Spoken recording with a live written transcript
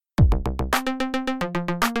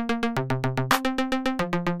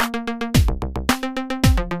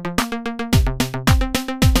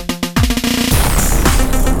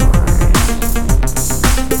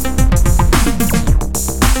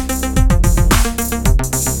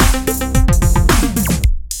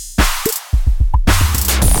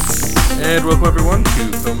And welcome everyone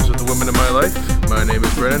to Films with the Women in My Life. My name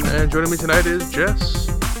is Brennan, and joining me tonight is Jess.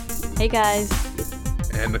 Hey guys.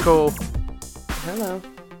 And Nicole. Hello.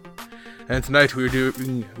 And tonight we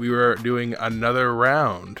were doing Another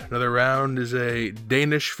Round. Another Round is a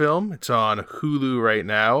Danish film. It's on Hulu right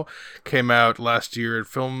now. Came out last year at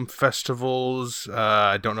film festivals.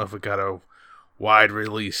 I don't know if it got a wide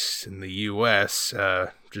release in the U.S.,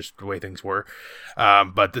 just the way things were.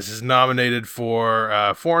 But this is nominated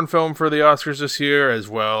for foreign film for the Oscars this year, as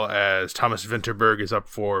well as Thomas Vinterberg is up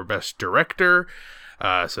for Best Director.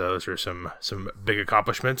 So those are some big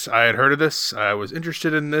accomplishments. I had heard of this. I was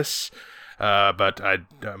interested in this, but I'm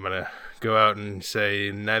going to go out and say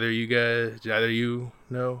neither you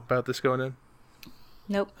know about this going in?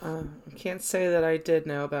 Nope. I can't say that I did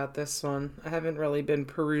know about this one. I haven't really been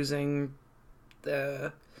perusing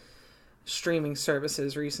the streaming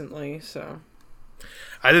services recently, so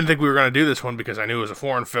I didn't think we were going to do this one because I knew it was a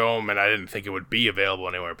foreign film and I didn't think it would be available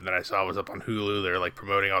anywhere. But then I saw it was up on Hulu. They're like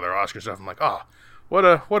promoting all their Oscar stuff. I'm like, oh,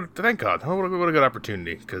 thank God. What a good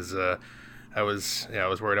opportunity. Because I was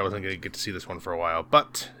worried I wasn't going to get to see this one for a while.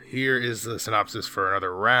 But here is the synopsis for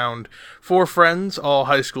Another Round. 4 friends, all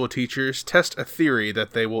high school teachers, test a theory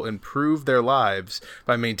that they will improve their lives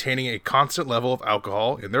by maintaining a constant level of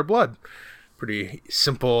alcohol in their blood. Pretty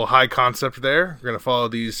simple, high concept there. We're going to follow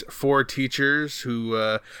these 4 teachers who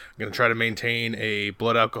are going to try to maintain a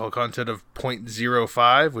blood alcohol content of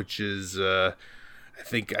 0.05, which is, I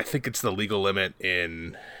think it's the legal limit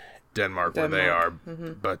in Denmark. Where they are.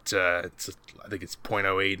 Mm-hmm. But I think it's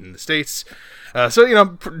 0.08 in the States. So,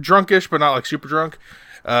 drunkish, but not like super drunk.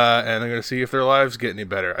 And they're going to see if their lives get any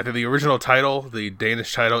better. I think the original title, the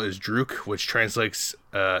Danish title, is Druk, which translates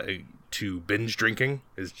to binge drinking,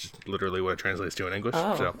 is just literally what it translates to in English.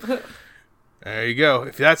 Oh. So there you go.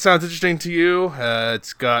 If that sounds interesting to you,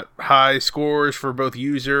 it's got high scores for both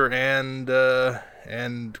user and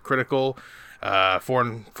critical.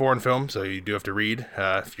 Foreign film, so you do have to read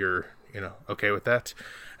if you're okay with that.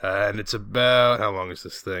 And it's about, how long is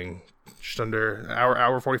this thing? Just under an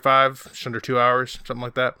hour 45, just under 2 hours, something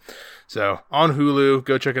like that. So on Hulu,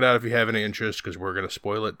 go check it out if you have any interest, because we're going to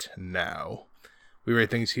spoil it now. We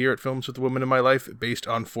rate things here at Films with the Women in My Life based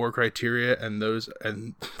on 4 criteria, and those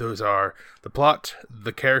are the plot,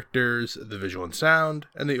 the characters, the visual and sound,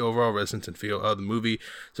 and the overall resonance and feel of the movie.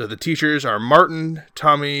 So the teachers are Martin,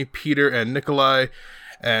 Tommy, Peter, and Nikolai,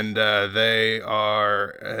 and they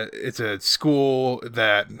are. It's a school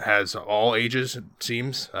that has all ages. It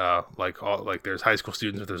seems like there's high school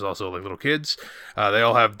students, but there's also like little kids. They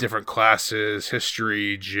all have different classes: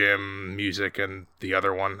 history, gym, music, and the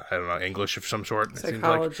other one, I don't know, English of some sort.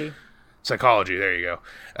 Psychology. It seems like. Psychology, there you go.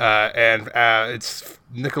 And it's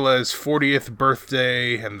Nicola's 40th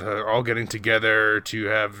birthday, and they're all getting together to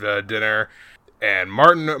have dinner. And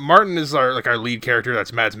Martin is our lead character.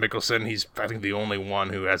 That's Mads Mikkelsen. He's, I think, the only one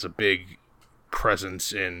who has a big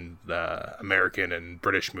presence in American and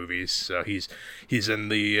British movies. So he's in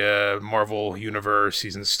the Marvel universe.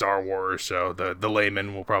 He's in Star Wars. So the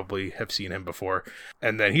layman will probably have seen him before.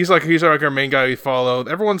 And then he's like our main guy we follow.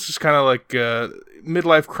 Everyone's just kind of like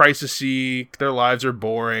midlife crisis-y. Their lives are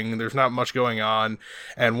boring. There's not much going on.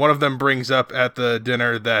 And one of them brings up at the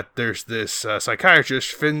dinner that there's this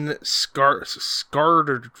psychiatrist, Finn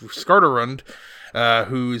Skarderund,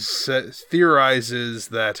 who theorizes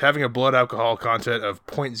that having a blood alcohol content of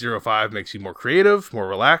 0.05 makes you more creative, more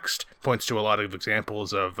relaxed. Points to a lot of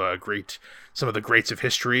examples of some of the greats of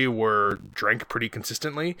history were drank pretty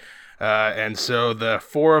consistently. And so the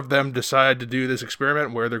 4 of them decide to do this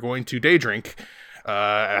experiment where they're going to day drink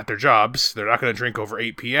at their jobs. They're not going to drink over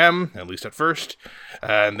 8 p.m., at least at first,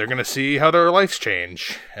 and they're going to see how their lives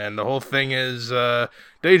change. And the whole thing is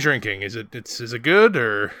day drinking. Is it good,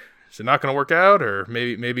 or is it not going to work out, or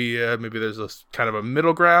maybe there's a kind of a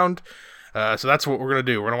middle ground? So that's what we're going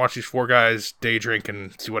to do. We're going to watch these 4 guys day drink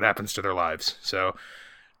and see what happens to their lives. So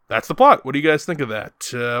that's the plot. What do you guys think of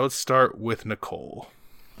that? Let's start with Nicole.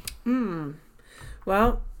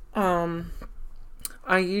 Well,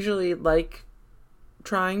 I usually like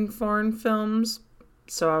trying foreign films,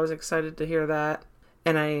 so I was excited to hear that.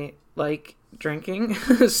 And I like drinking,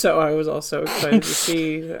 so I was also excited to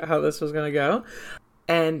see how this was going to go.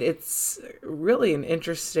 And it's really an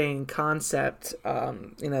interesting concept,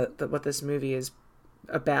 what this movie is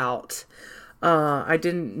about. I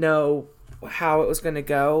didn't know how it was going to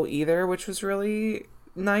go either, which was really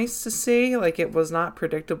nice to see. Like, it was not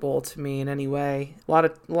predictable to me in any way. A lot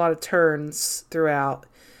of turns throughout.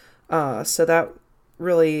 So that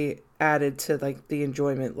really added to like the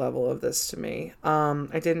enjoyment level of this to me.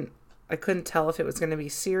 I couldn't tell if it was going to be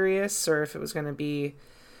serious or if it was going to be,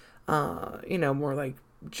 more like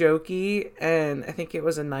jokey, and I think it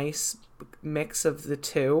was a nice mix of the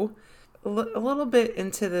two. A little bit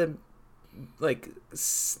into the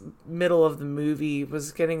middle of the movie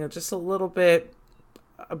was getting just a little bit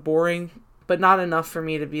boring, but not enough for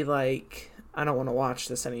me to be like, I don't want to watch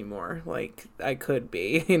this anymore. Like I could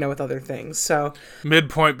be, with other things. So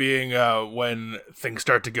midpoint being when things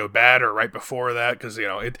start to go bad, or right before that, because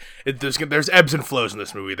there's ebbs and flows in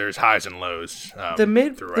this movie. There's highs and lows. The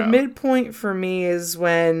midpoint for me is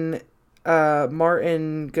when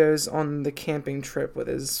Martin goes on the camping trip with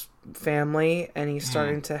his family, and he's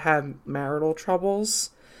starting to have marital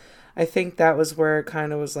troubles. I think that was where it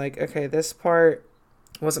kind of was like, okay, this part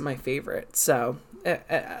wasn't my favorite. So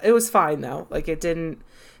it was fine though. Like it didn't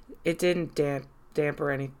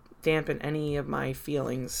dampen any of my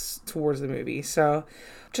feelings towards the movie. So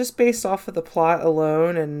just based off of the plot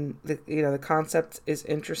alone, and the concept is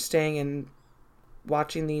interesting, and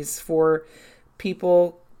watching these 4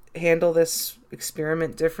 people handle this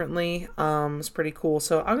experiment differently is pretty cool.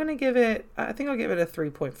 So I think I'll give it a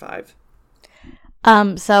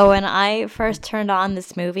 3.5. So when I first turned on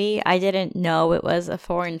this movie, I didn't know it was a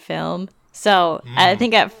foreign film. So I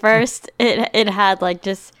think at first it had like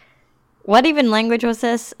just, what even language was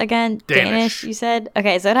this again? Danish, you said?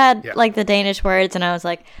 Okay, so it had like the Danish words, and I was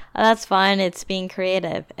like, oh, that's fun. It's being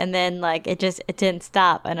creative. And then like it didn't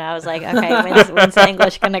stop. And I was like, okay, when's the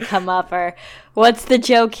English going to come up? Or what's the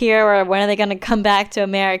joke here? Or when are they going to come back to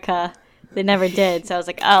America? They never did. So I was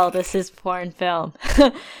like, oh, this is foreign film.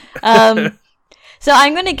 So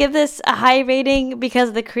I'm going to give this a high rating because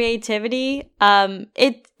of the creativity.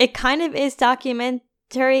 It kind of is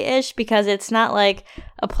documentary-ish, because it's not like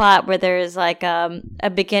a plot where there's like a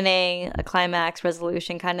beginning, a climax,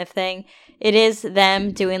 resolution kind of thing. It is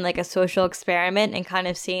them doing like a social experiment and kind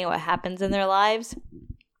of seeing what happens in their lives.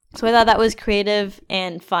 So I thought that was creative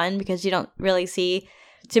and fun, because you don't really see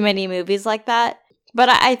too many movies like that. But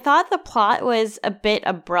I thought the plot was a bit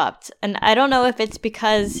abrupt, and I don't know if it's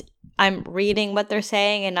because I'm reading what they're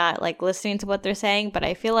saying and not like listening to what they're saying, but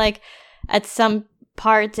I feel like at some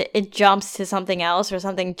parts it jumps to something else, or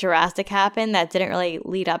something drastic happened that didn't really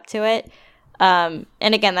lead up to it. And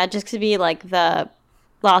again, that just could be like the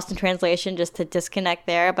lost in translation, just to disconnect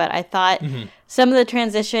there. But I thought some of the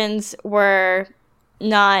transitions were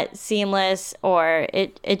not seamless, or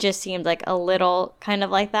it just seemed like a little kind of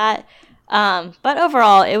like that. But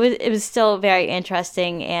overall, it was still very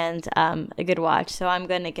interesting and a good watch. So I'm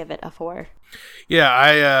going to give it a 4.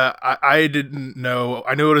 Yeah, I didn't know.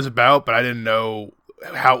 I knew what it was about, but I didn't know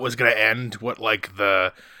how it was going to end. What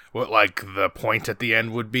the point at the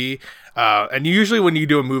end would be. And usually when you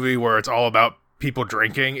do a movie where it's all about people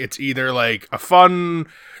drinking, it's either like a fun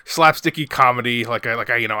slapsticky comedy, like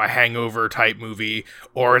a Hangover type movie,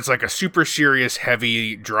 or it's like a super serious,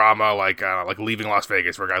 heavy drama, like Leaving Las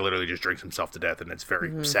Vegas, where a guy literally just drinks himself to death, and it's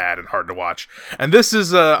very sad and hard to watch. And this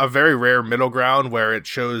is a very rare middle ground where it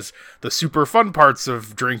shows the super fun parts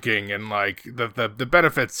of drinking, and like the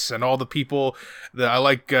benefits, and all the people that I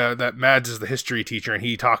like. That Mads is the history teacher, and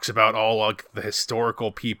he talks about all like the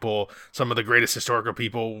historical people. Some of the greatest historical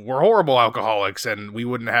people were horrible alcoholics, and we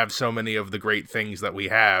wouldn't have so many of the great things that we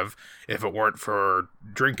have if it weren't for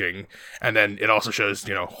drinking. And then it also shows,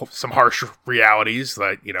 some harsh realities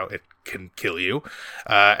that, it can kill you.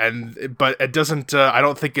 But it doesn't, I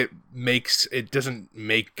don't think it doesn't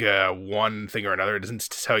make one thing or another. It doesn't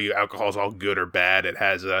tell you alcohol is all good or bad.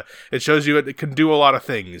 It shows you it can do a lot of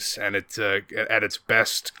things, and it, at its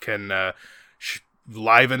best can,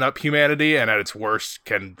 liven up humanity, and at its worst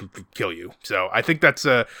can kill you. So I think that's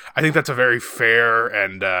a very fair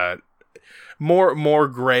and, more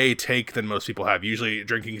gray take than most people have. Usually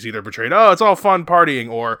drinking is either portrayed, oh, it's all fun partying,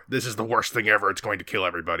 or this is the worst thing ever, it's going to kill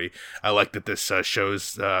everybody. I like that this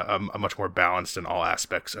shows a much more balanced in all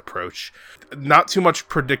aspects approach. Not too much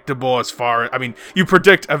predictable you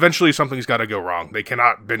predict eventually something's got to go wrong. They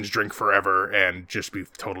cannot binge drink forever and just be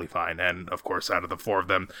totally fine. And of course, out of the 4 of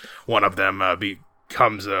them, one of them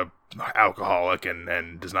becomes a alcoholic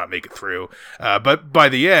and does not make it through, but by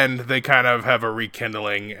the end they kind of have a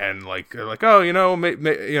rekindling, and like oh,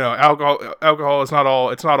 alcohol is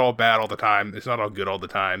it's not all bad all the time, it's not all good all the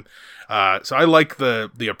time. So I like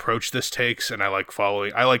the approach this takes, and I like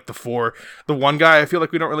the one guy I feel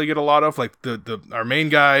like we don't really get a lot of, like our main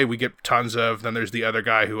guy we get tons of, then there's the other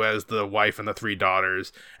guy who has the wife and the 3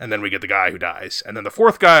 daughters, and then we get the guy who dies, and then the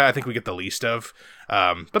 4th guy I think we get the least of,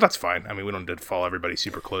 but that's fine. I mean, we don't need to follow everybody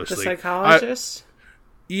super closely. The psychologist?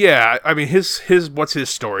 Yeah, I mean, his what's his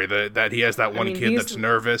story? That he has that one kid that's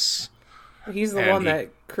nervous. He's the And one that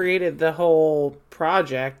created the whole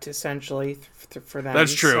project, essentially, for them.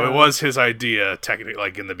 That's true. So. It was his idea, technically,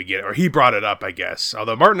 like in the beginning, or he brought it up, I guess.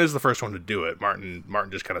 Although Martin is the first one to do it. Martin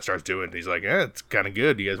just kind of starts doing it. He's like, it's kind of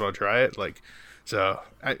good. You guys want to try it? Like, so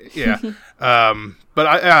yeah.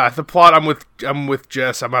 But the plot, I'm with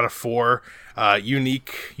Jess. I'm out of 4.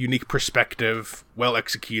 Unique perspective, well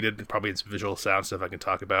executed, probably some visual sound stuff I can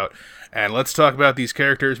talk about. And let's talk about these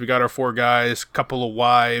characters. We got our 4 guys, couple of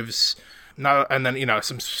wives, and then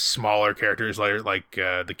some smaller characters like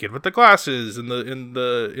the kid with the glasses on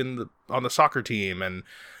the soccer team, and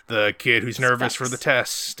the kid who's nervous for the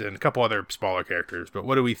test, and a couple other smaller characters. But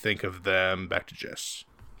what do we think of them? Back to Jess.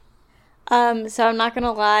 So I'm not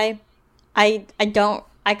gonna lie, I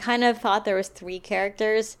kind of thought there was 3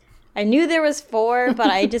 characters. I knew there was 4, but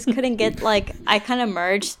I just couldn't get, I kind of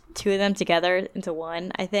merged 2 of them together into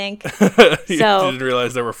one, I think. You So didn't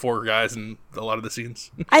realize there were 4 guys in a lot of the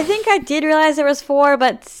scenes? I think I did realize there was 4,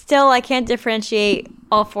 but still I can't differentiate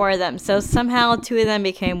all 4 of them. So somehow 2 of them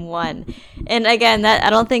became 1. And again, that I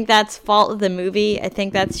don't think that's fault of the movie. I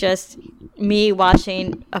think that's just me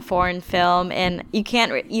watching a foreign film, and you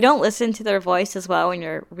don't listen to their voice as well when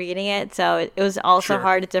you're reading it. So it was also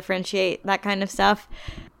hard to differentiate that kind of stuff.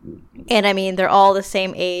 And I mean, they're all the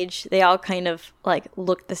same age. They all kind of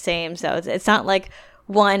look the same. So it's not like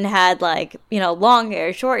one had long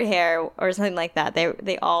hair, short hair, or something like that.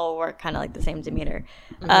 They all were kind of the same demeanor.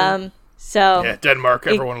 Mm-hmm. So yeah, Denmark,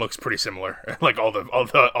 everyone looks pretty similar. Like all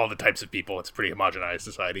the types of people, it's a pretty homogenized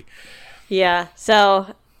society. Yeah.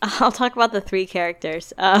 So I'll talk about the 3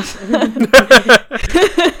 characters.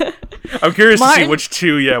 I'm curious to see Martin, which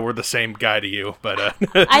 2, were the same guy to you, but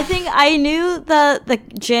I think I knew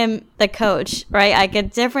the coach, right? I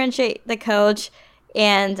could differentiate the coach,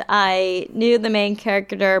 and I knew the main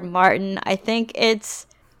character, Martin. I think it's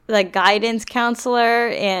the guidance counselor,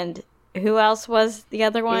 and who else was the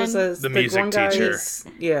other one? The music teacher.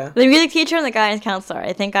 The music teacher and the guidance counselor.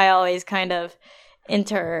 I think I always kind of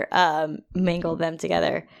mingled them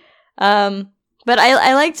together. But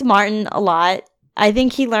I liked Martin a lot. I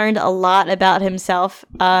think he learned a lot about himself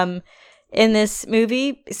in this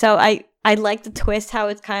movie. So I like the twist, how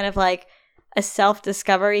it's kind of like a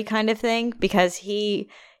self-discovery kind of thing, because he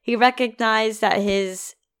recognized that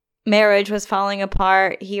his marriage was falling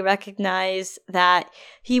apart. He recognized that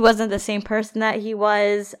he wasn't the same person that he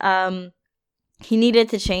was. He needed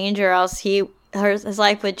to change, or else his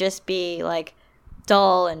life would just be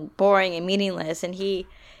dull and boring and meaningless. And he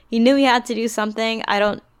knew he had to do something. I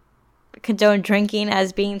don't condone drinking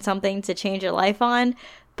as being something to change your life on,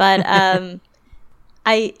 but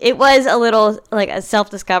it was a little a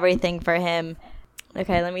self-discovery thing for him.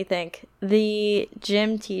 Okay, let me think. The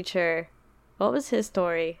gym teacher, what was his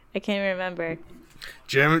story? I can't even remember.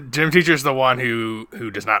 Gym teacher's the one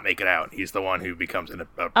who does not make it out. He's the one who becomes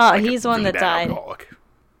he's the one that died. Alcoholic.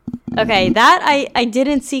 Okay, that I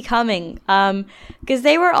didn't see coming, because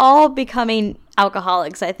they were all becoming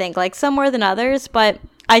alcoholics, I think, some more than others, but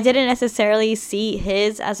I didn't necessarily see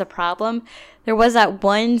his as a problem. There was that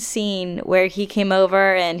one scene where he came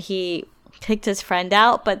over and he kicked his friend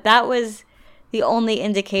out, but that was the only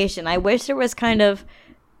indication. I wish there was kind of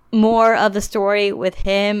more of the story with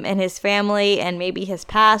him and his family and maybe his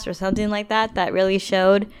past or something like that really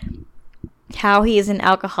showed how he is an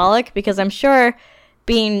alcoholic, because I'm sure,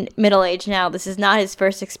 being middle-aged now, this is not his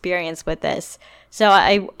first experience with this. So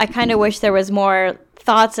I kind of wish there was more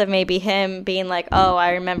thoughts of maybe him being oh,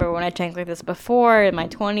 I remember when I drank like this before in my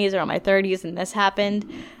 20s or my 30s and this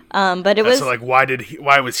happened. But it was... So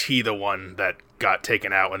why was he the one that got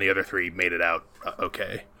taken out when the other 3 made it out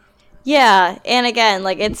okay? Yeah, and again,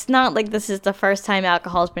 it's not like this is the first time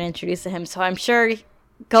alcohol's been introduced to him, so I'm sure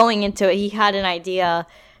going into it, he had an idea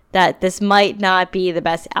that this might not be the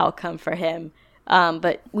best outcome for him.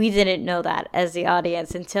 But we didn't know that as the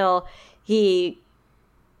audience until he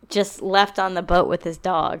just left on the boat with his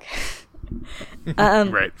dog.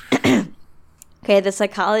 Right. Okay, the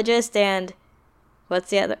psychologist and what's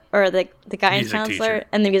the other, or the guidance counselor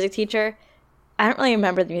and the music teacher. I don't really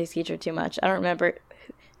remember the music teacher too much. I don't remember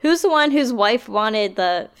who's the one whose wife wanted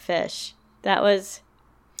the fish. That was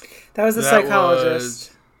the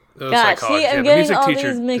psychologist. God, see, I'm getting all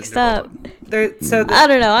these mixed up. I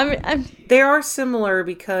don't know. They are similar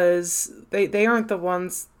because they aren't the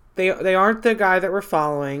ones. They aren't the guy that we're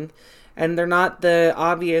following, and they're not the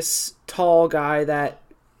obvious tall guy that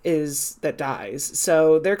dies.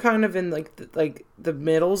 So they're kind of in the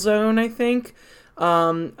middle zone, I think.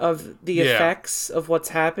 of the effects of what's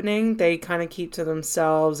happening. They kind of keep to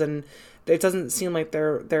themselves, and it doesn't seem like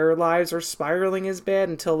their lives are spiraling as bad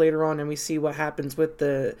until later on, and we see what happens with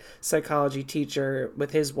the psychology teacher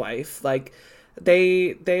with his wife. Like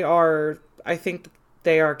they are, I think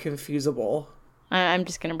they are confusable. I'm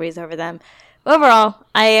just gonna breeze over them. Overall,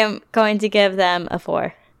 I am going to give them a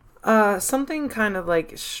 4. Something kind of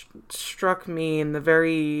like struck me in the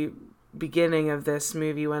very beginning of this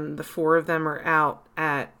movie when the 4 of them are out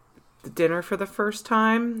at the dinner for the first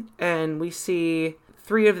time, and we see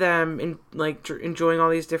 3 of them enjoying all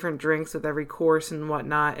these different drinks with every course and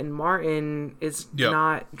whatnot, and Martin is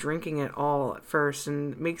not drinking at all at first,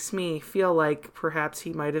 and it makes me feel like perhaps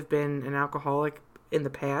he might have been an alcoholic in the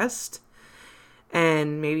past,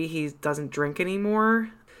 and maybe he doesn't drink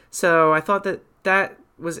anymore. So I thought that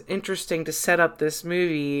was interesting to set up this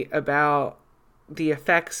movie about the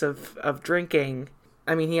effects of drinking.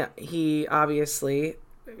 I mean, he obviously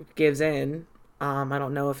gives in. I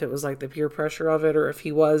don't know if it was like the peer pressure of it or if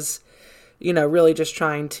he was, really just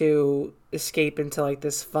trying to escape into like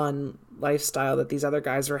this fun lifestyle that these other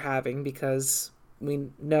guys are having, because we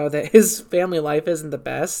know that his family life isn't the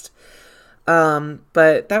best.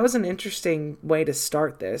 But that was an interesting way to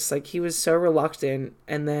start this. Like, he was so reluctant,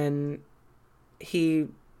 and then he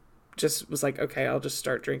just was like, okay, I'll just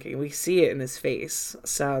start drinking. We see it in his face.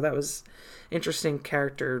 So that was interesting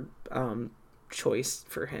character choice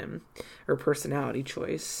for him, or personality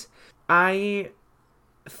choice. I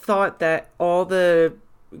thought that all the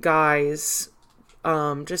guys,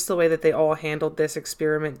 just the way that they all handled this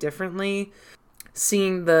experiment differently,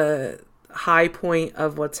 seeing the high point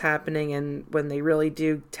of what's happening and when they really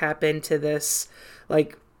do tap into this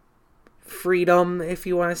like freedom, if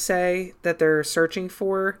you want to say, that they're searching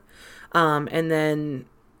for, and then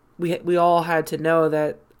we all had to know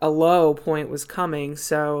that a low point was coming.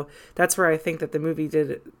 So that's where I think that the movie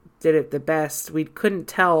did it the best. We couldn't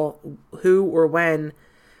tell who or when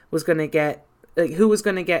was going to get, like, who was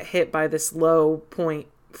going to get hit by this low point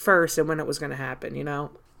first and when it was going to happen,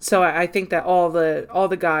 So I think that all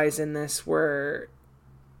the guys in this were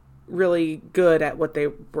really good at what they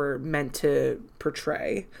were meant to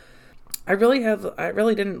portray. I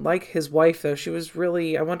really didn't like his wife, though. She was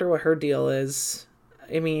really, I wonder what her deal is.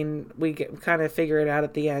 I mean, we kind of figure it out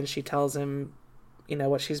at the end. She tells him,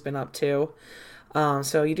 what she's been up to.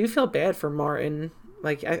 So you do feel bad for Martin.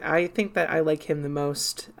 Like, I think that I like him the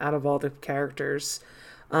most out of all the characters.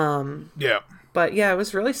 Yeah. But yeah, it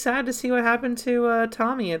was really sad to see what happened to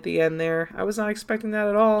Tommy at the end there. I was not expecting that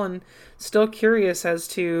at all, and still curious as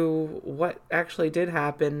to what actually did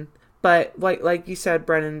happen. But like you said,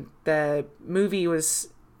 Brennan, the movie was,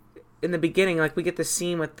 in the beginning, like, we get the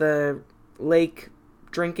scene with the lake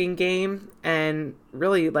drinking game, and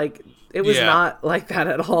really, like, it was not like that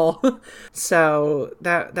at all. So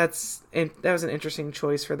that was an interesting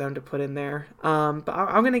choice for them to put in there. But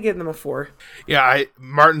I'm gonna give them a 4. Yeah,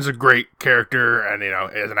 Martin's a great character, and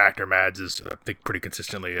as an actor, Mads is, I think, pretty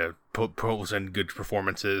consistently pulls in good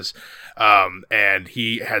performances. And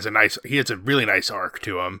he has a really nice arc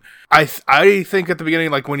to him. I think at the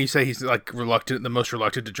beginning, like, when you say he's like the most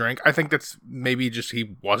reluctant to drink, I think that's maybe just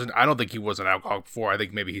he wasn't. I don't think he was an alcoholic before. I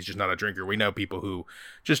think maybe he's just not a drinker. We know people who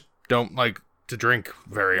just don't like to drink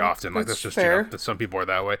very often. Like, that's just fair. That some people are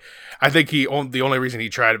that way. I think the only reason he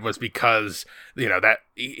tried it was because that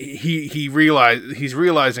he's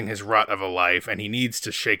realizing his rut of a life, and he needs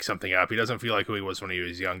to shake something up. He doesn't feel like who he was when he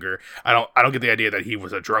was younger. I don't get the idea that he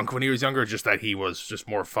was a drunk when he was younger, just that he was just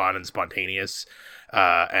more fun and spontaneous.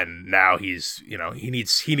 And now he's, he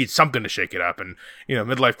needs something to shake it up. And,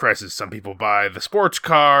 midlife crisis, some people buy the sports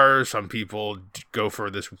car, some people go for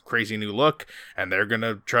this crazy new look, and they're going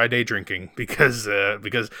to try day drinking because it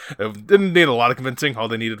didn't need a lot of convincing. All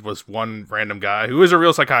they needed was one random guy who is a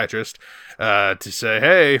real psychiatrist, to say,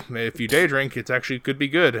 hey, if you day drink, it's actually could be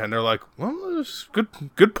good. And they're like, well, that's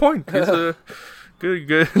good point. It's a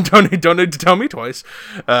good. Don't need to tell me twice.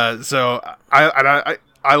 So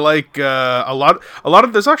I like a lot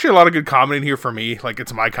of, there's actually a lot of good comedy in here for me. Like,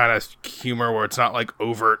 it's my kind of humor where it's not like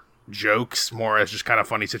overt jokes, more as just kind of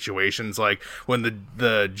funny situations. Like when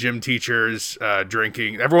the gym teachers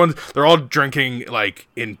drinking, they're all drinking like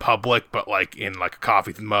in public, but like in like a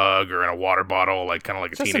coffee mug or in a water bottle, like kind of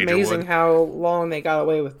like a teenager would. It's amazing how long they got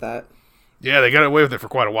away with that. Yeah, they got away with it for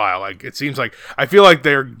quite a while. Like, it seems like, I feel like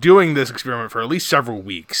they're doing this experiment for at least several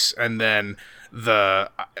weeks, and then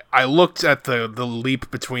I looked at the leap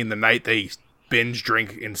between the night they binge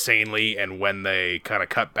drink insanely and when they kind of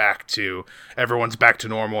cut back to everyone's back to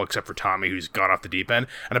normal except for Tommy, who's gone off the deep end.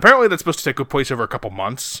 And apparently that's supposed to take place over a couple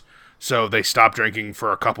months. So they stop drinking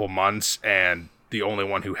for a couple months, and the only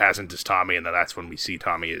one who hasn't is Tommy, and then that's when we see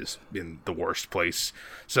Tommy is in the worst place.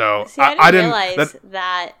 So See, I didn't realize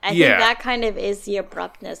that. I think that kind of is the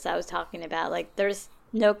abruptness I was talking about. Like, there's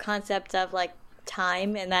no concept of like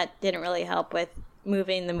time, and that didn't really help with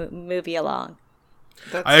moving the movie along.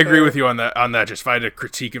 I agree with you on that. Just if I had to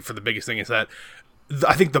critique it, for the biggest thing is that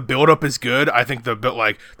I think the build-up is good. I think the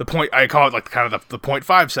point, I call it like kind of the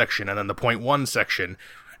 0.5 section, and then the 0.1 section,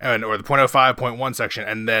 or the 0.05, 0.1 section,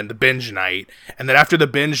 and then the binge night. And then after the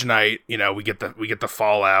binge night, we get the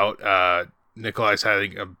fallout. Nikolai's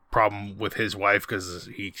having a problem with his wife because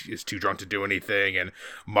he is too drunk to do anything, and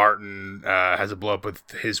Martin has a blow up with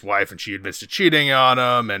his wife, and she admits to cheating on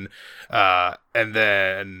him, and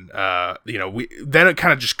then then it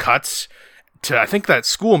kind of just cuts to, I think, that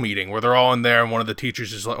school meeting where they're all in there, and one of the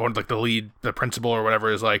teachers is like the principal or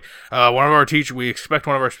whatever is like, we expect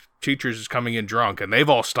one of our teachers is coming in drunk, and they've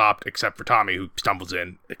all stopped except for Tommy, who stumbles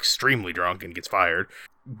in extremely drunk and gets fired.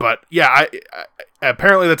 But yeah, I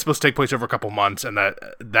apparently that's supposed to take place over a couple months, and that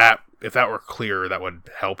if that were clearer, that would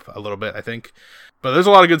help a little bit, I think. But there's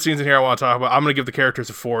a lot of good scenes in here I want to talk about. I'm going to give the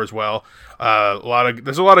characters a 4 as well.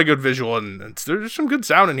 There's a lot of good visual, and there's some good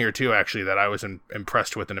sound in here too, actually, that I was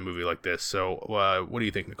impressed with in a movie like this. So what do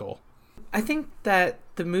you think, Nicole? I think that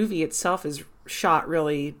the movie itself is shot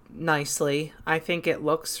really nicely. I think it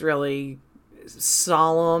looks really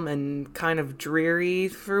solemn and kind of dreary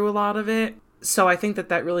through a lot of it. So I think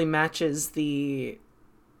that really matches the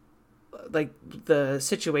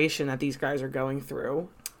situation that these guys are going through.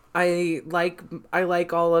 I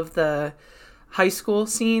like all of the high school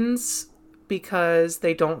scenes because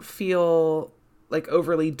they don't feel like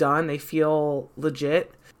overly done. They feel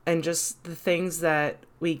legit, and just the things that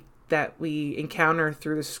we encounter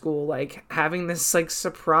through the school, like having this like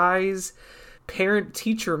surprise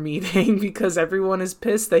parent-teacher meeting because everyone is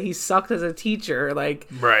pissed that he sucked as a teacher. Like,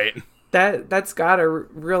 right. That's gotta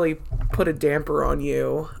really put a damper on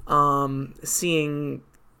you, seeing,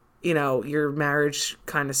 your marriage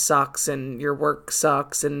kind of sucks and your work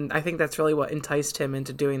sucks, and I think that's really what enticed him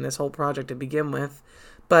into doing this whole project to begin with.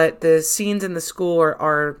 But the scenes in the school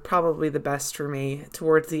are probably the best for me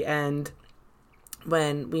towards the end,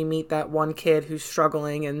 when we meet that one kid who's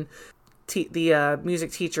struggling, and the music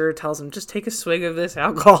teacher tells him, just take a swig of this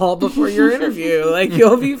alcohol before your interview. Like,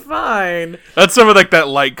 you'll be fine. That's some of like that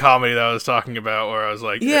light comedy that I was talking about, where I was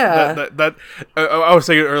like, yeah, I was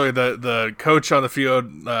saying earlier, the coach on the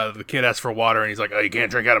field, the kid asks for water, and he's like, oh, you can't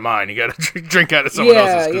drink out of mine. You got to drink out of someone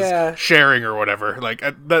else's, because sharing or whatever. Like,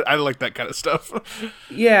 I like that kind of stuff.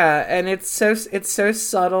 Yeah. And it's so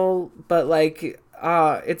subtle, but like,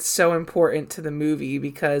 it's so important to the movie,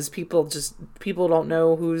 because people don't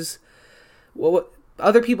know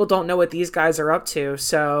other people don't know what these guys are up to,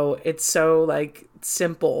 so it's so like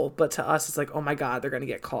simple, but to us it's like, oh my god, they're gonna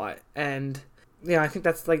get caught. And I think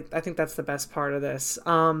that's the best part of this.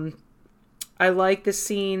 I like the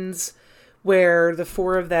scenes where the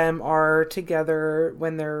four of them are together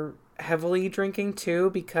when they're heavily drinking too,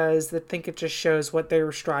 because I think it just shows what they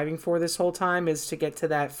were striving for this whole time, is to get to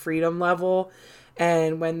that freedom level.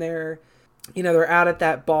 And when they're out at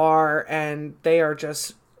that bar and they are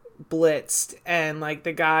just blitzed, and like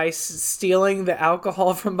the guy stealing the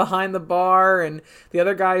alcohol from behind the bar, and the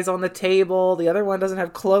other guy's on the table, the other one doesn't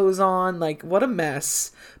have clothes on, like, what a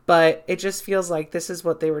mess. But it just feels like this is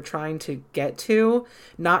what they were trying to get to,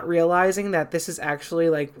 not realizing that this is actually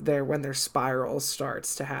like when their spiral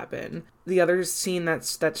starts to happen. The other scene that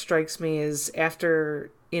strikes me is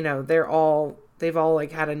after they've all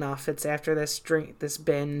like had enough. It's after this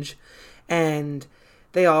binge, and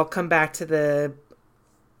they all come back to the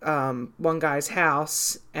one guy's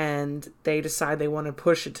house, and they decide they want to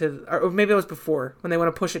push it to, or maybe it was before, when they want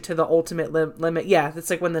to push it to the ultimate limit. Yeah, it's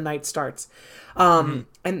like when the night starts. And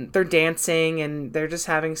they're dancing, and they're just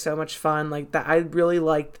having so much fun. Like that, I really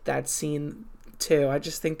liked that scene too. I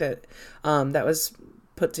just think that that was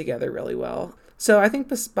put together really well. So I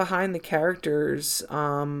think behind the characters,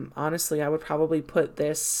 honestly, I would probably put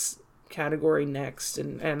this category next,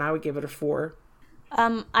 and I would give it a 4.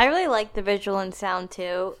 I really like the visual and sound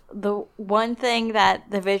too. The one thing that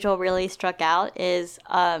the visual really struck out is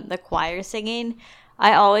the choir singing.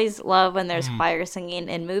 I always love when there's choir singing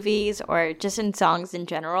in movies or just in songs in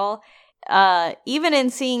general. Even in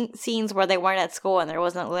scenes where they weren't at school and there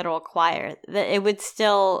wasn't a literal choir, it would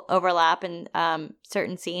still overlap in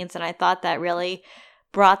certain scenes, and I thought that really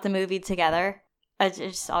brought the movie together. It's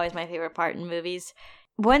just always my favorite part in movies.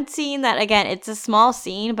 One scene that, again, it's a small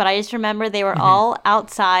scene, but I just remember they were all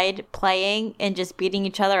outside playing and just beating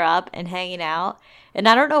each other up and hanging out. And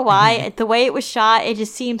I don't know why, the way it was shot, it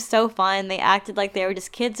just seemed so fun. They acted like they were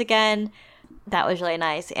just kids again. that was really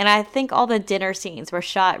nice. And I think all the dinner scenes were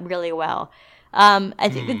shot really well. I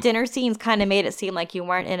think the dinner scenes kind of made it seem like you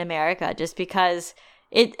weren't in America, just because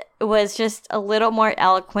it was just a little more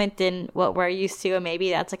eloquent than what we're used to, and maybe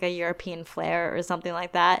that's like a European flair or something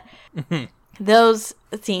like that. Those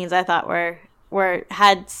scenes I thought were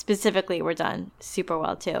done super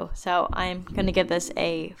well too. So I'm gonna give this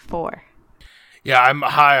a 4. Yeah, I'm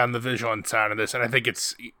high on the visual and sound of this, and I think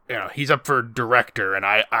it's, he's up for director, and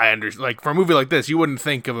I understand, like, for a movie like this, you wouldn't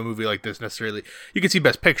think of a movie like this necessarily. You could see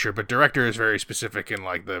Best Picture, but director is very specific in,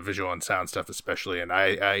 like, the visual and sound stuff especially, and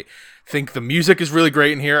I think the music is really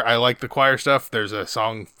great in here. I like the choir stuff. There's a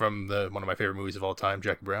song from one of my favorite movies of all time,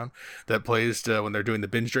 Jackie Brown, that plays when they're doing the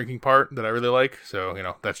binge drinking part that I really like, so,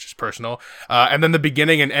 that's just personal. And then the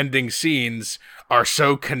beginning and ending scenes are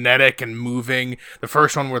so kinetic and moving. The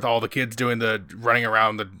first one with all the kids running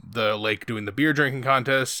around the lake doing the beer drinking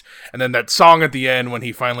contest, and then that song at the end when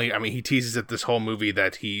he finally, he teases it this whole movie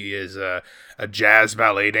that he is a jazz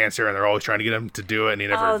ballet dancer, and they're always trying to get him to do it, and he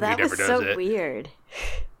never does it. That was so weird.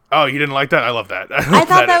 Oh, you didn't like that? I love that. I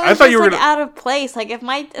thought that was just like out of place. Like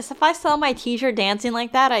if I saw my teacher dancing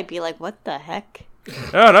like that, I'd be like, "What the heck?"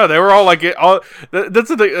 No, they were all like it. That's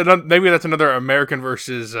the thing. Maybe that's another American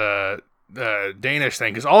versus Danish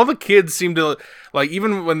thing, because all the kids seem to like,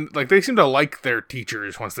 even when like they seem to like their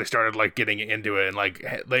teachers once they started like getting into it, and like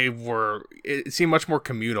it seemed much more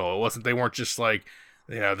communal. They weren't just like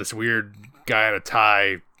this weird guy in a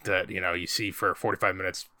tie that you see for 45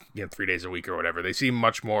 minutes 3 days a week or whatever. They seem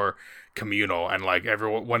much more communal, and like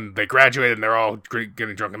everyone, when they graduate and they're all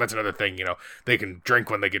getting drunk, and that's another thing, they can drink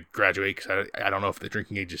when they graduate, because I don't know if the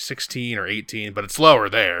drinking age is 16 or 18, but it's lower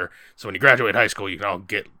there, so when you graduate high school you can all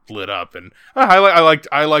get lit up, and I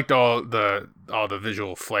liked all the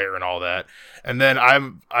visual flair and all that. And then I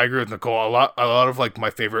agree with Nicole, a lot of like my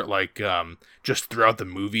favorite, like just throughout the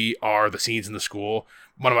movie are the scenes in the school.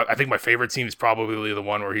 I think my favorite scene is probably the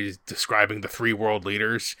one where he's describing the 3 world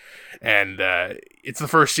leaders, and it's the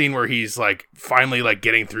first scene where he's like finally like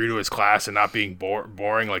getting through to his class and not being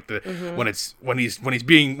boring. Like when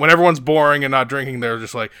everyone's boring and not drinking, they're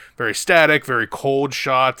just like very static, very cold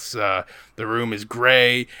shots. The room is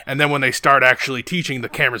gray, and then when they start actually teaching, the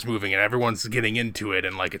camera's moving and everyone's getting into it,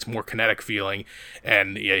 and like it's more kinetic feeling.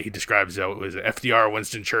 And yeah, he describes it was FDR,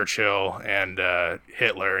 Winston Churchill, and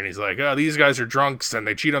Hitler, and he's like, oh, these guys are drunks and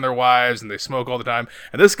they cheat on their wives and they smoke all the time,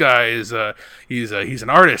 and this guy is he's an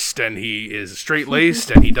artist, and he is straight laced,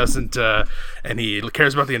 and he doesn't and he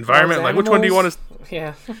cares about the environment. Like, which one do you want us?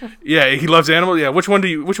 Yeah. Yeah, he loves animals. Yeah, which one do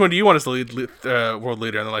you want us to lead world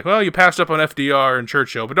leader? And they're like, well, you passed up on FDR and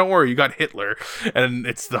Churchill, but don't worry, you got Hitler. And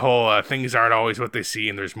it's the whole things aren't always what they see,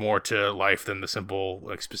 and there's more to life than the simple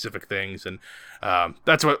like specific things. And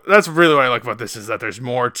that's really what I like about this, is that there's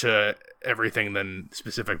more to everything than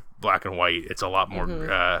specific black and white. It's a lot more.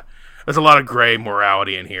 There's a lot of gray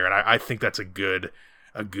morality in here, and I think that's a good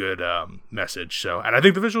message. So, and I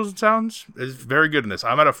think the visuals and sounds is very good in this.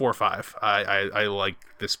 I'm at a 4 or 5. I like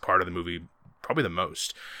this part of the movie probably the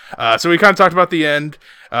most. So we kind of talked about the end.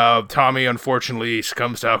 Tommy unfortunately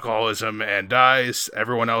succumbs to alcoholism and dies.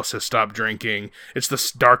 Everyone else has stopped drinking. It's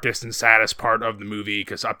the darkest and saddest part of the movie,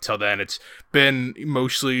 because up till then it's been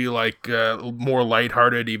mostly like more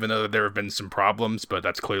lighthearted, even though there have been some problems, but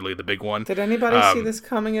that's clearly the big one. Did anybody see this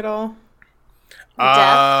coming at all?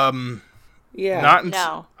 Yeah.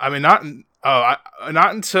 No. Not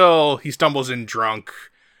until he stumbles in drunk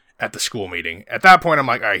at the school meeting. At that point, I'm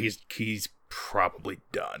like, all right, he's probably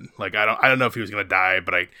done. Like, I don't know if he was gonna die,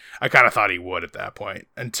 but I kind of thought he would at that point.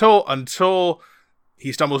 Until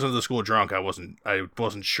he stumbles into the school drunk, I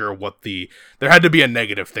wasn't sure what there had to be a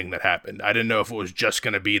negative thing that happened. I didn't know if it was just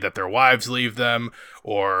gonna be that their wives leave them,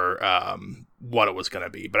 or what it was gonna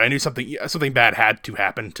be. But I knew something bad had to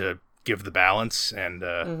happen to give the balance,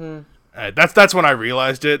 and that's when I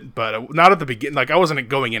realized it, but not at the beginning. Like, I wasn't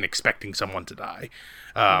going in expecting someone to die.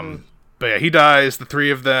 But yeah, he dies. The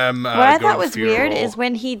 3 of them. What I thought was weird is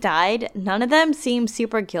when he died, none of them seemed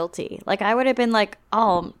super guilty. Like, I would have been like,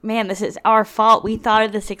 "Oh man, this is our fault. We thought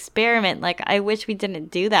of this experiment. Like, I wish we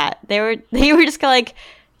didn't do that." They were just like,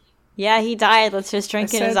 "Yeah, he died. Let's just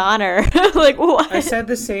drink in his honor." Like, what? I said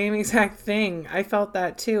the same exact thing. I felt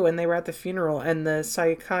that too when they were at the funeral, and the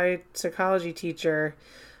psychology teacher.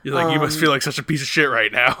 You're like, you must feel like such a piece of shit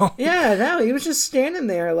right now. Yeah, no, he was just standing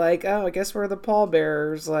there like, oh, I guess we're the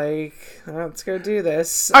pallbearers. Like, let's go do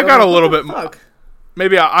this. I got a little bit more.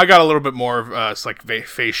 Maybe I got a little bit more of like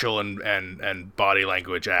facial and body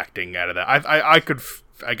language acting out of that.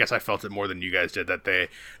 I guess I felt it more than you guys did, that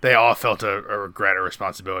they all felt a regret or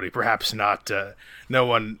responsibility. Perhaps not. No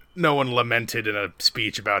one lamented in a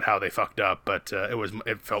speech about how they fucked up, but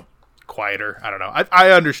it felt quieter. I don't know.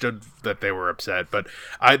 I understood that they were upset, but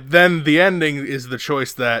then the ending is the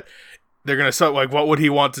choice that they're gonna like, what would he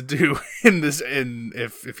want to do in this?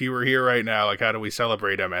 If he were here right now, like, how do we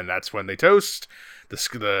celebrate him? And that's when they toast.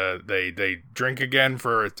 They drink again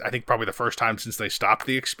for, I think, probably the first time since they stopped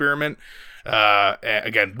the experiment.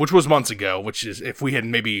 Again, which was months ago. Which is, if we had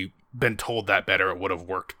maybe been told that better, it would have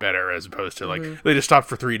worked better, as opposed to like they just stopped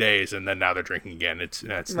for 3 days and then now they're drinking again. It's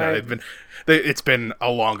right. It's been a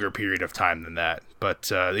longer period of time than that.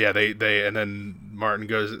 But yeah, they and then Martin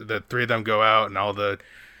goes. The three of them go out, and all the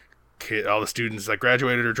students that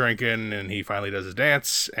graduated are drinking, and he finally does his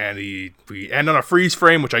dance, and we end on a freeze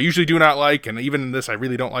frame, which I usually do not like, and even in this I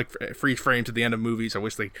really don't like freeze frames at the end of movies. I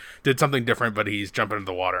wish they did something different, but he's jumping into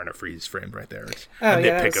the water and a freeze frame right there. It's a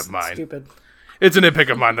nitpick of mine. Stupid. It's a nitpick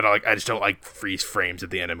of mine that I just don't like freeze frames at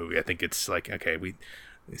the end of a movie. I think it's like, okay,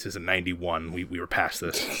 this is a 91. We were past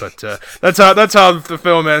this, but that's how the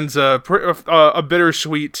film ends. A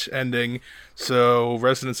bittersweet ending. So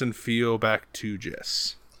Resonance and Feel, back to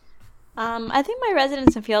Jess. I think my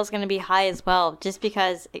Resonance and Feel is going to be high as well, just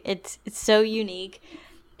because it's so unique.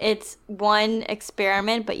 It's one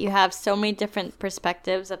experiment, but you have so many different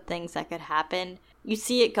perspectives of things that could happen. You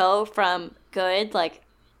see it go from good, like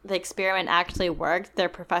the experiment actually worked, their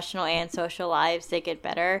professional and social lives, they get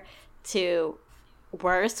better, to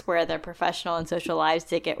worse, where their professional and social lives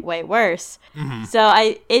did get way worse. Mm-hmm.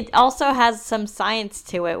 So it also has some science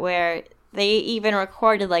to it, where they even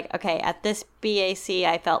recorded, like, okay, at this BAC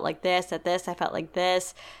I felt like this, at this I felt like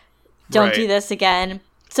this, don't do this again.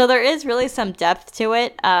 So there is really some depth to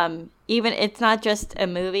it. Even it's not just a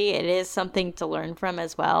movie, it is something to learn from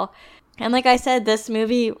as well. And like I said, this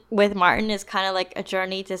movie with Martin is kind of like a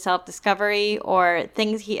journey to self-discovery, or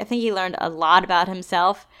things I think he learned a lot about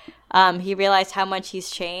himself. He realized how much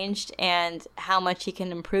he's changed and how much he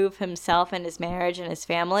can improve himself and his marriage and his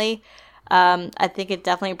family. I think it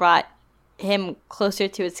definitely brought him closer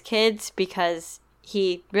to his kids, because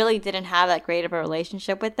he really didn't have that great of a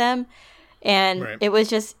relationship with them. And it was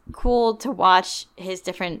just cool to watch his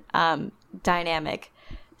different dynamic.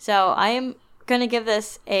 So I am going to give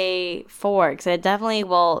this a 4, because I definitely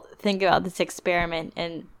will think about this experiment,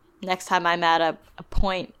 and next time I'm at a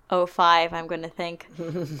 0.05, I'm going to think,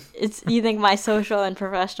 you think my social and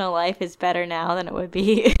professional life is better now than it would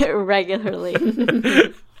be regularly?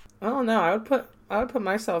 I don't know. I would put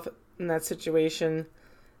myself in that situation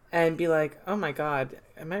and be like, oh my God,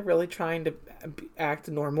 am I really trying to act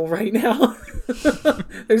normal right now?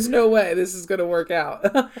 There's no way this is going to work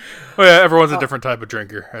out. Well, yeah, everyone's a different type of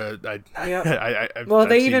drinker. Well,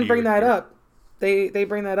 they even bring that up. They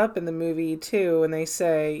bring that up in the movie too, and they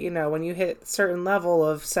say, when you hit a certain level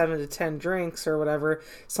of 7 to 10 drinks or whatever,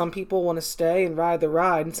 some people want to stay and ride the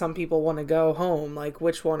ride, and some people want to go home. Like,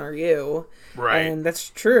 which one are you? Right. And that's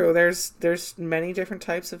true. There's many different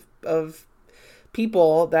types of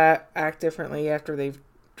people that act differently after they've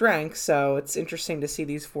drank. So it's interesting to see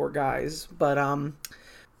these 4 guys. But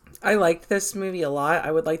I liked this movie a lot.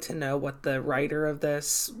 I would like to know what the writer of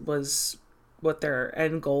this was. What their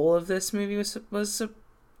end goal of this movie was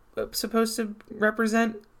supposed to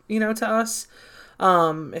represent, to us.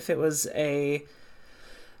 If it was like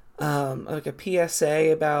a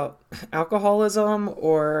PSA about alcoholism,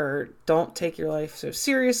 or don't take your life so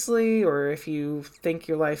seriously, or if you think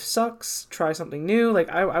your life sucks, try something new. Like,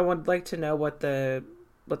 I would like to know what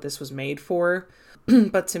this was made for.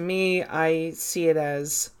 But to me, I see it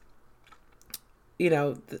as,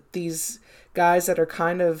 these guys that are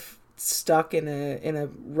kind of stuck in a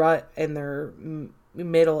rut in their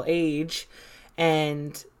middle age,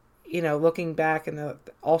 and looking back, and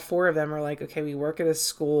all 4 of them are like, okay, we work at a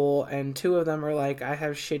school, and 2 of them are like, I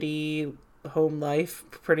have shitty home life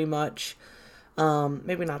pretty much.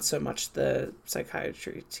 Maybe not so much the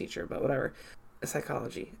psychiatry teacher, but whatever,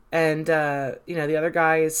 psychology. And the other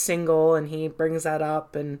guy is single, and he brings that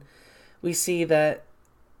up, and we see that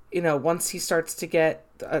once he starts to get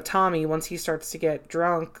Tommy, once he starts to get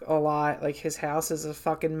drunk a lot, like, his house is a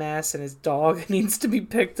fucking mess, and his dog needs to be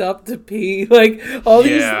picked up to pee. Like, all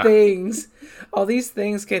these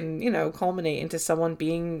things can, culminate into someone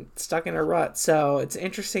being stuck in a rut. So it's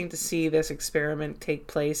interesting to see this experiment take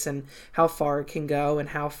place, and how far it can go, and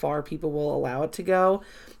how far people will allow it to go.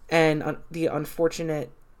 And the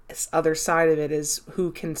unfortunate other side of it is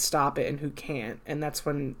who can stop it and who can't. And that's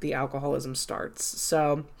when the alcoholism starts.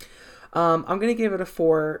 So I'm going to give it a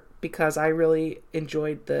 4, because I really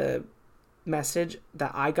enjoyed the message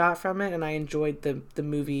that I got from it, and I enjoyed the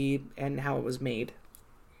movie and how it was made.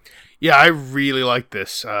 Yeah, I really like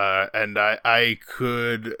this, and I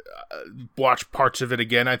could watch parts of it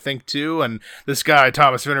again, I think, too. And this guy,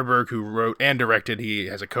 Thomas Vinterberg, who wrote and directed, he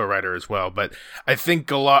has a co-writer as well. But I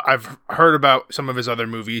think I've heard about some of his other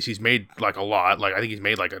movies. He's made, like, a lot. Like, I think he's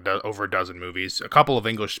made, like, over a dozen movies. A couple of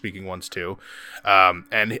English-speaking ones, too.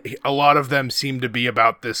 And a lot of them seem to be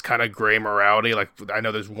about this kind of gray morality. Like, I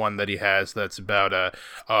know there's one that he has that's about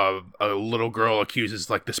a little girl accuses,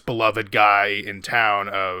 like, this beloved guy in town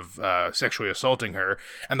of sexually assaulting her,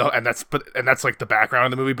 and that's like the background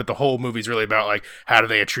of the movie, but the whole movie's really about like how do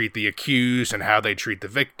they treat the accused and how they treat the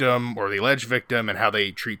victim or the alleged victim and how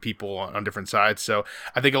they treat people on different sides. So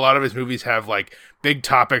I think a lot of his movies have like big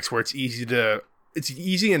topics where it's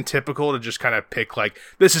easy and typical to just kind of pick like,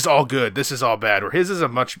 this is all good, this is all bad, where his is a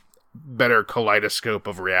much better kaleidoscope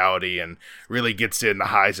of reality and really gets in the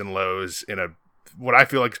highs and lows in what I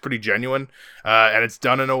feel like is pretty genuine, and it's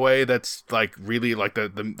done in a way that's like really like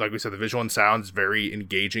the like we said, the visual and sound is very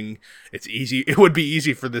engaging. It's easy. It would be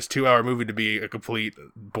easy for this 2-hour movie to be a complete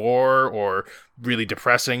bore or really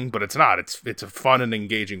depressing, but it's not. It's a fun and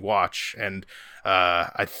engaging watch, and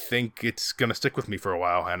I think it's gonna stick with me for a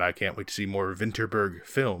while, and I can't wait to see more Vinterberg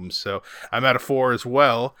films. So I'm at a 4 as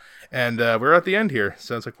well, and we're at the end here.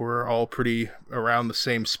 Sounds like we're all pretty around the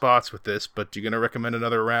same spots with this. But you gonna recommend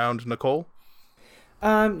another round, Nicole?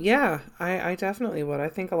 Yeah, I definitely would. I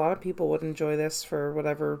think a lot of people would enjoy this for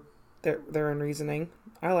whatever their own reasoning.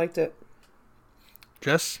 I liked it.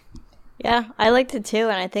 Jess? Yeah, I liked it too,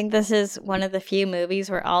 and I think this is one of the few movies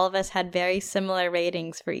where all of us had very similar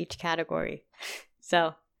ratings for each category.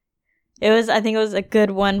 So, I think it was a good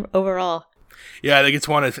one overall. Yeah, I think it's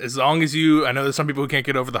one, as long as I know there's some people who can't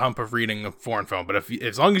get over the hump of reading a foreign film, but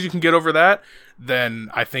as long as you can get over that, then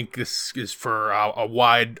I think this is for a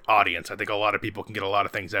wide audience. I think a lot of people can get a lot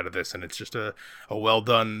of things out of this, and it's just a well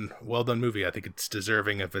done movie. I think it's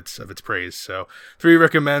deserving of its praise. So 3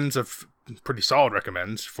 recommends of pretty solid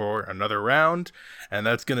recommends for another round, and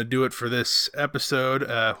that's going to do it for this episode.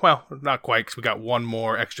 Well, not quite, because we got one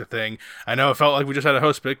more extra thing. I know it felt like we just had a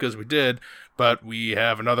host pick, because we did, but we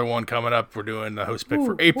have another one coming up. We're doing the host pick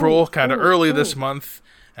for April, kind of early this month,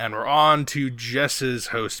 and we're on to Jess's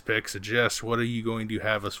host pick. So Jess, what are you going to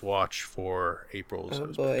have us watch for April's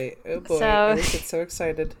host pick? Oh boy, So, I just get so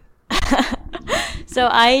excited. So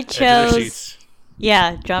I chose...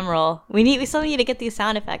 Yeah, drum roll. We still need to get these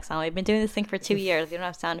sound effects on. We've been doing this thing for 2 years. We don't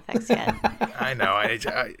have sound effects yet. I know. I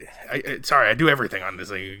sorry, I do everything on this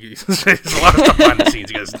thing. There's a lot of stuff behind the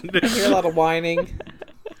scenes, you guys. I hear a lot of whining.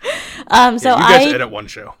 So you guys edit one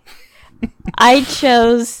show. I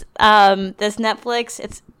chose this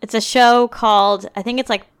Netflix. It's a show called, I think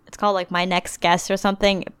it's called My Next Guest or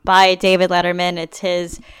something, by David Letterman. It's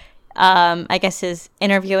his I guess his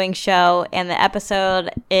interviewing show, and the episode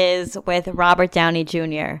is with Robert Downey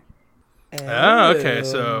Jr. Oh, okay.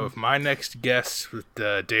 So My Next Guest with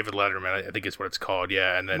David Letterman, I think is what it's called.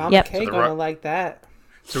 Yeah, and then Mama K gonna like that.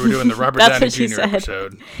 So we're doing the Robert Downey Jr.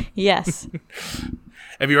 episode. Yes.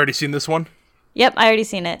 Have you already seen this one? Yep, I already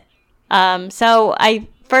seen it. So I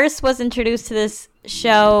first was introduced to this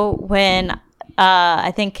show when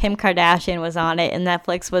I think Kim Kardashian was on it, and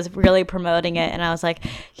Netflix was really promoting it, and I was like,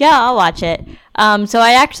 yeah, I'll watch it. So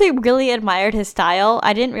I actually really admired his style.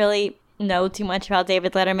 I didn't really know too much about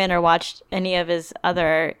David Letterman or watched any of his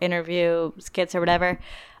other interview skits or whatever.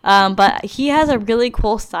 But he has a really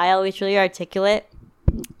cool style. He's really articulate,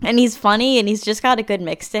 and he's funny, and he's just got a good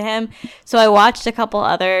mix to him. So I watched a couple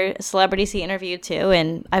other celebrities he interviewed too,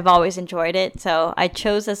 and I've always enjoyed it. So I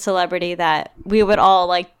chose a celebrity that we would all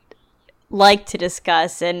like to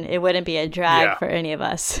discuss, and it wouldn't be a drag for any of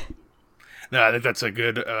us. No, I think that's a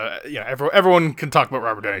good, everyone can talk about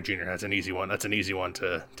Robert Downey Jr. That's an easy one. That's an easy one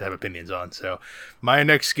to have opinions on. So My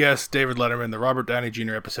Next Guest, David Letterman, the Robert Downey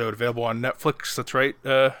Jr. episode, available on Netflix. That's right,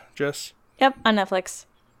 Jess? Yep, on Netflix.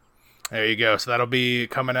 There you go. So that'll be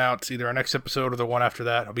coming out either our next episode or the one after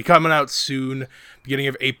that. It'll be coming out soon, beginning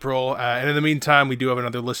of April. And in the meantime, we do have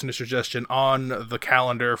another listener suggestion on the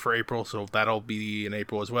calendar for April, so that'll be in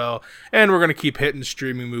April as well. And we're going to keep hitting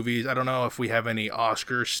streaming movies. I don't know if we have any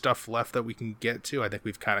Oscar stuff left that we can get to. I think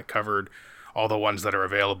we've kind of covered all the ones that are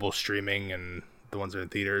available streaming and the ones that are in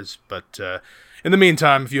theaters. But in the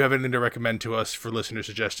meantime, if you have anything to recommend to us for listener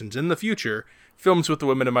suggestions in the future, Films with the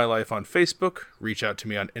Women in My Life on Facebook. Reach out to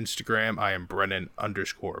me on Instagram. I am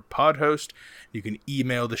Brennan_podhost. You can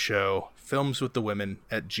email the show,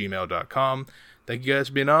 filmswiththewomen@gmail.com. Thank you guys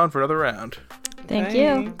for being on for another round. Thank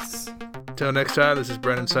you. Until next time, this is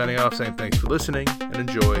Brennan signing off, saying thanks for listening and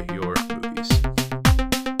enjoy your movies.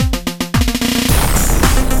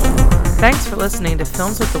 Thanks for listening to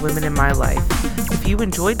Films with the Women in My Life. If you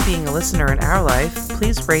enjoyed being a listener in our life,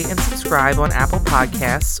 please rate and subscribe on Apple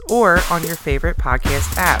Podcasts or on your favorite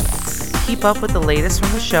podcast app. Keep up with the latest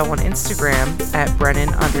from the show on Instagram at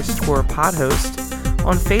Brennan_podhost,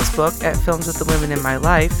 on Facebook at Films with the Women in My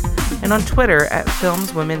Life, and on Twitter at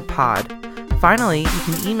FilmsWomenPod. Finally, you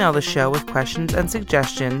can email the show with questions and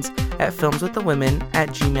suggestions at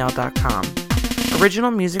filmswiththewomen@gmail.com.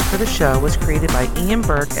 Original music for the show was created by Ian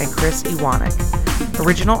Burke and Chris Iwanek.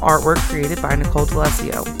 Original artwork created by Nicole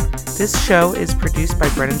D'Alessio. This show is produced by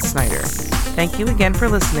Brennan Snyder. Thank you again for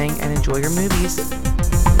listening and enjoy your movies.